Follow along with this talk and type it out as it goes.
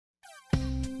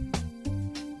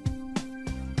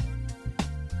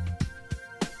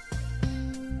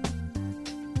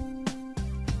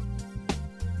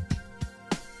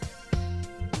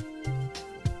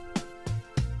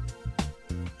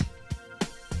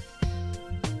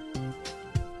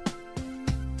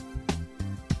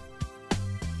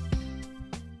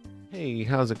Hey,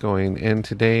 how's it going? And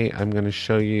today I'm going to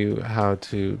show you how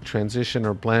to transition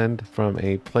or blend from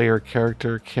a player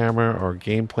character camera or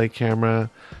gameplay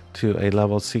camera to a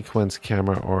level sequence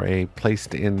camera or a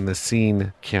placed in the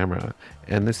scene camera.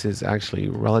 And this is actually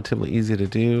relatively easy to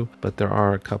do, but there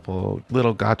are a couple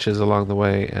little gotchas along the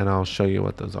way, and I'll show you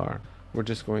what those are. We're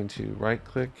just going to right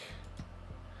click,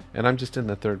 and I'm just in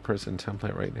the third person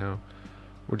template right now.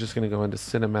 We're just going to go into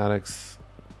cinematics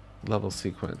level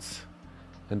sequence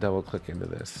and double click into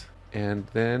this. And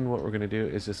then what we're going to do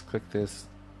is just click this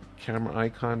camera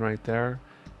icon right there,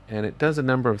 and it does a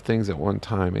number of things at one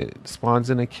time. It spawns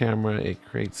in a camera, it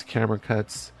creates camera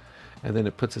cuts, and then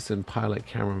it puts us in pilot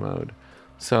camera mode.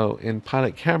 So in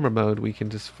pilot camera mode, we can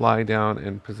just fly down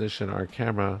and position our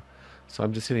camera. So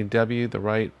I'm just hitting W, the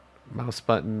right mouse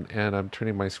button, and I'm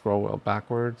turning my scroll wheel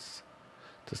backwards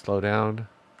to slow down.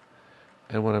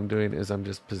 And what I'm doing is I'm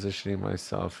just positioning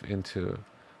myself into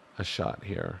a shot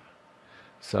here.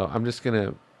 So I'm just going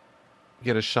to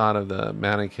get a shot of the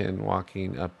mannequin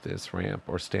walking up this ramp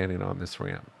or standing on this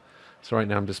ramp. So right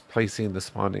now I'm just placing the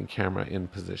spawned in camera in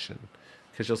position,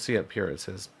 because you'll see up here it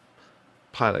says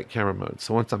pilot camera mode.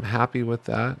 So once I'm happy with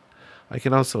that, I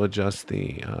can also adjust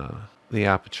the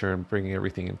aperture and bring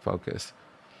everything in focus.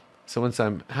 So once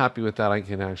I'm happy with that, I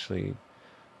can actually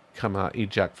come out,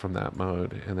 eject from that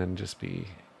mode, and then just be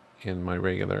in my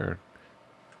regular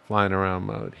flying around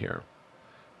mode here.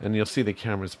 And you'll see the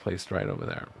camera's placed right over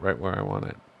there, right where I want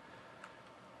it.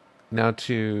 Now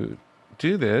to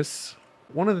do this,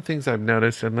 one of the things I've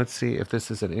noticed, and let's see if this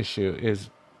is an issue, is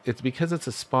it's because it's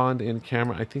a spawned in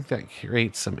camera. I think that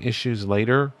creates some issues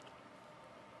later.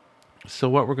 So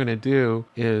what we're going to do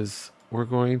is we're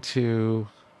going to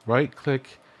right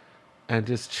click and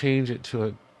just change it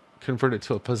to convert it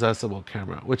to a possessable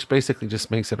camera, which basically just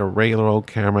makes it a regular old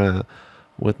camera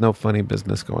with no funny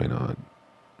business going on.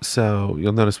 So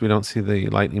you'll notice we don't see the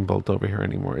lightning bolt over here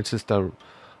anymore. It's just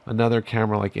another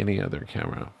camera like any other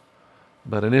camera.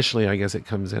 But initially, I guess it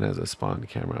comes in as a spawned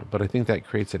camera. But I think that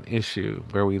creates an issue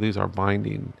where we lose our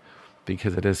binding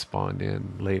because it is spawned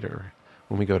in later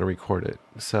when we go to record it.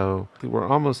 So we're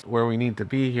almost where we need to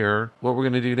be here. What we're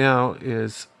going to do now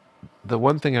is, the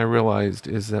one thing I realized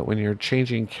is that when you're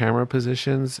changing camera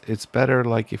positions, it's better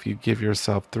like if you give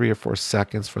yourself 3 or 4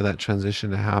 seconds for that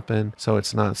transition to happen, so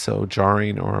it's not so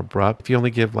jarring or abrupt. If you only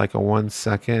give like a 1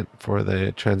 second for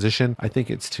the transition, I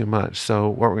think it's too much. So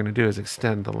what we're going to do is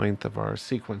extend the length of our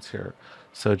sequence here.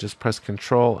 So just press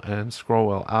Control and scroll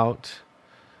wheel out,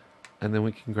 and then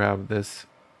we can grab this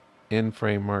in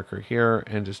frame marker here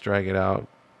and just drag it out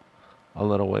a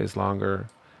little ways longer,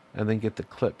 and then get the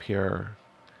clip here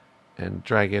and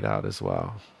drag it out as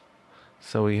well.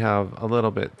 So we have a little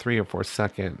bit, 3 or 4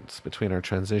 seconds between our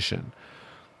transition.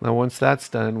 Now once that's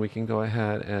done, we can go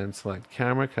ahead and select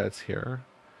camera cuts here.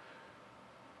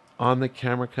 On the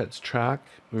camera cuts track,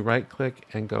 we right click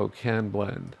and go can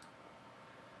blend.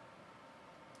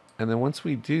 And then once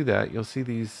we do that, you'll see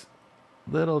these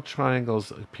little triangles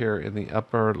appear in the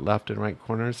upper left and right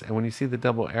corners. And when you see the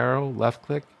double arrow, left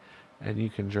click and you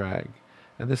can drag.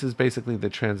 And this is basically the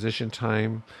transition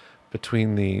time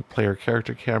between the player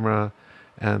character camera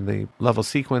and the level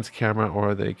sequence camera,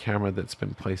 or the camera that's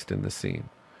been placed in the scene.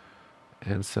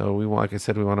 And so we want, like I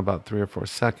said, we want about 3 or 4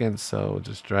 seconds. So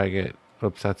just drag it.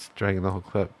 Oops, that's dragging the whole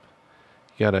clip.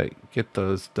 You gotta get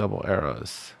those double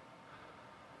arrows.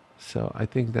 So I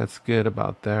think that's good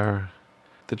about there.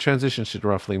 The transition should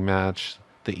roughly match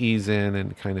the ease in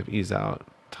and kind of ease out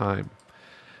time.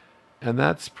 And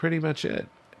that's pretty much it.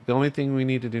 The only thing we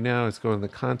need to do now is go in the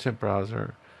content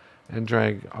browser and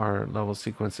drag our level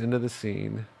sequence into the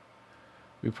scene.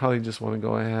 We probably just want to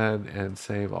go ahead and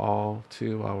save all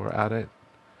too while we're at it.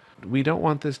 We don't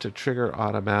want this to trigger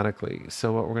automatically.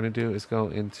 So what we're going to do is go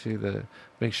into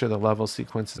make sure the level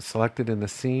sequence is selected in the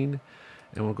scene,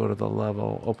 and we'll go to the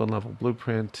level, open level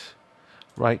blueprint,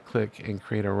 right click and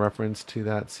create a reference to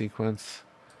that sequence,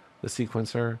 the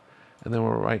sequencer. And then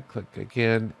we'll right click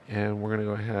again, and we're going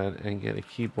to go ahead and get a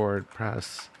keyboard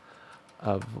press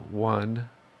of 1,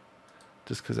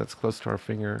 just because that's close to our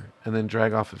finger, and then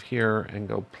drag off of here and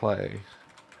go play.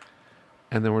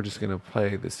 And then we're just going to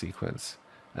play the sequence.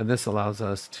 And this allows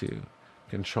us to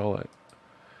control it.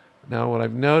 Now what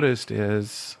I've noticed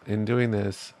is, in doing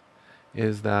this,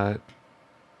 is that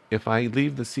if I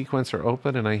leave the sequencer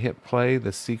open and I hit play,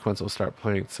 the sequence will start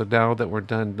playing. So now that we're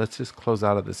done, let's just close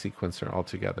out of the sequencer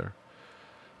altogether.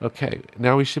 Okay,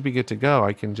 now we should be good to go.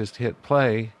 I can just hit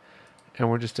play, and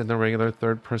we're just in the regular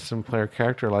third-person player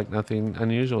character like nothing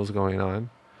unusual is going on.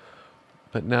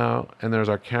 But now, and there's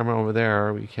our camera over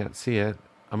there, we can't see it.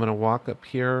 I'm going to walk up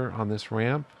here on this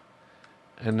ramp,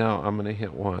 and now I'm going to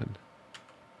hit 1.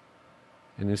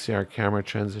 And you see our camera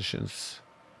transitions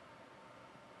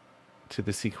to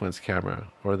the sequence camera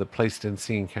or the placed in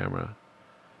scene camera.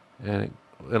 And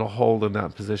it'll hold in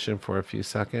that position for a few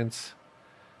seconds.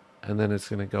 And then it's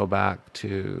going to go back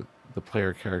to the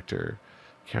player character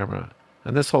camera.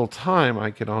 And this whole time I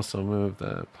can also move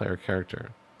the player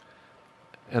character.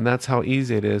 And that's how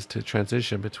easy it is to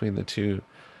transition between the two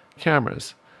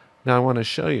cameras. Now I want to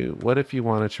show you, what if you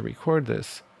wanted to record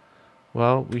this?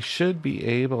 Well, we should be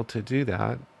able to do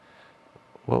that.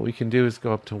 What we can do is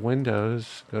go up to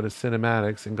Windows, go to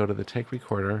Cinematics, and go to the Take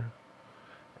Recorder.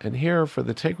 And here for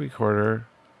the Take Recorder,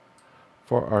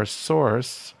 for our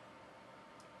source,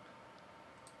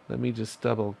 let me just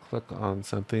double click on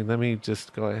something. Let me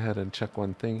just go ahead and check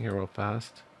one thing here real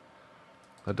fast.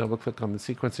 I'll double click on the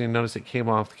sequencing. Notice it came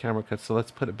off the camera cuts, so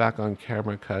let's put it back on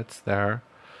camera cuts there.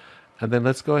 And then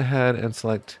let's go ahead and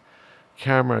select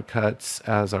camera cuts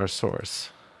as our source.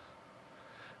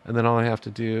 And then all I have to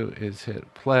do is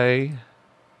hit play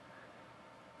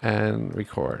and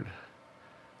record.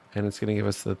 And it's going to give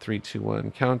us the 3, 2,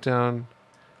 1 countdown.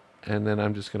 And then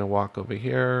I'm just going to walk over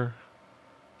here,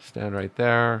 stand right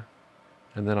there,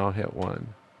 and then I'll hit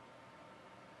 1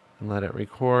 and let it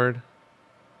record.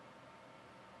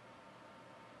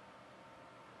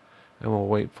 And we'll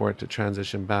wait for it to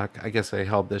transition back. I guess I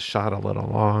held this shot a little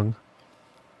long.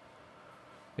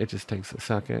 It just takes a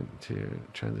second to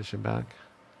transition back.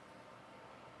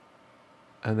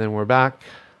 And then we're back,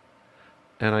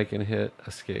 and I can hit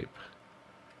escape.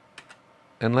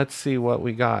 And let's see what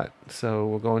we got. So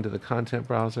we'll go into the content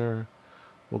browser.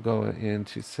 We'll go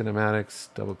into Cinematics,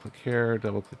 double click here,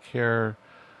 double click here.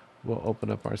 We'll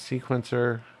open up our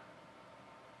sequencer.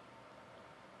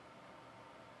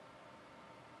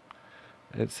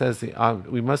 It says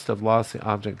we must have lost the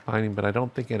object binding, but I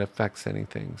don't think it affects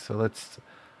anything. So I'm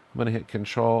going to hit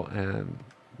Control and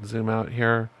zoom out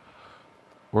here.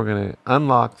 We're going to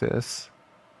unlock this.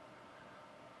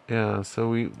 Yeah, so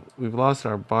we've lost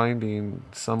our binding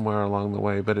somewhere along the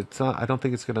way, but it's not. I don't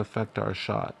think it's going to affect our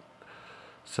shot.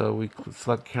 So we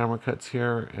select camera cuts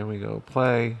here and we go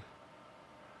play.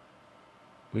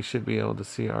 We should be able to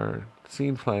see our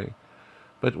scene play.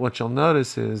 But what you'll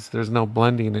notice is there's no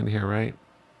blending in here, right?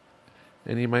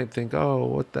 And you might think, oh,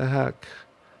 what the heck?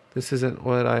 This isn't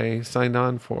what I signed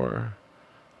on for.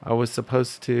 I was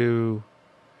supposed to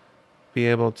be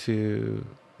able to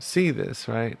see this,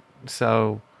 right?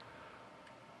 So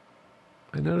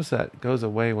I notice that goes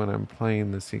away when I'm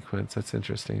playing the sequence. That's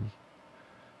interesting.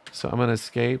 So I'm going to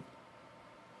escape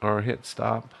or hit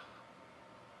stop.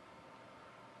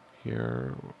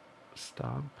 Here,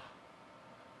 stop.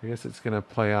 I guess it's going to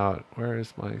play out. Where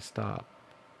is my stop?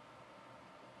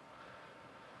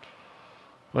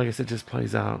 Well, I guess it just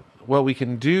plays out. What we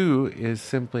can do is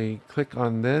simply click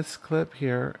on this clip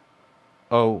here.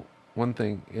 Oh, one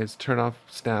thing is turn off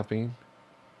snapping.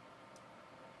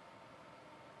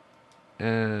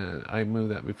 And I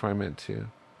moved that before I meant to.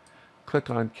 Click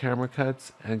on camera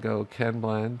cuts and go Can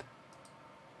Blend.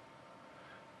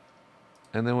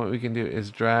 And then what we can do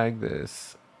is drag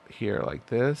this here like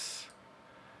this.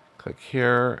 Click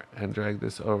here and drag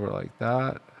this over like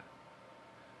that.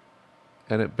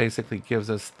 And it basically gives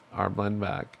us our blend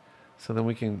back. So then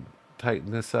we can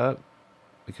tighten this up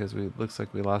because it looks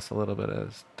like we lost a little bit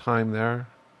of time there.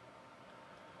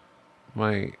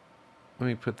 Let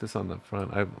me put this on the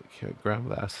front. I can grab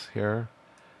this here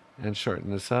and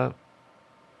shorten this up.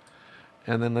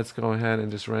 And then let's go ahead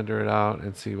and just render it out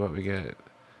and see what we get.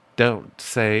 Don't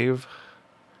save.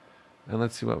 And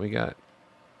let's see what we get.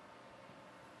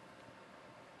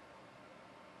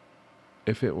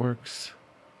 If it works.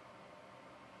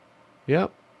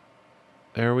 Yep.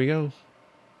 There we go.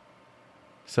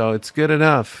 So it's good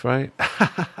enough, right?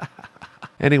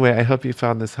 Anyway, I hope you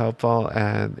found this helpful.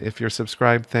 And if you're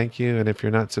subscribed, thank you. And if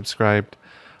you're not subscribed,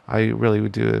 I really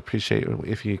would do appreciate it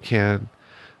if you can.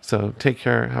 So take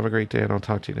care. Have a great day, and I'll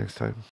talk to you next time.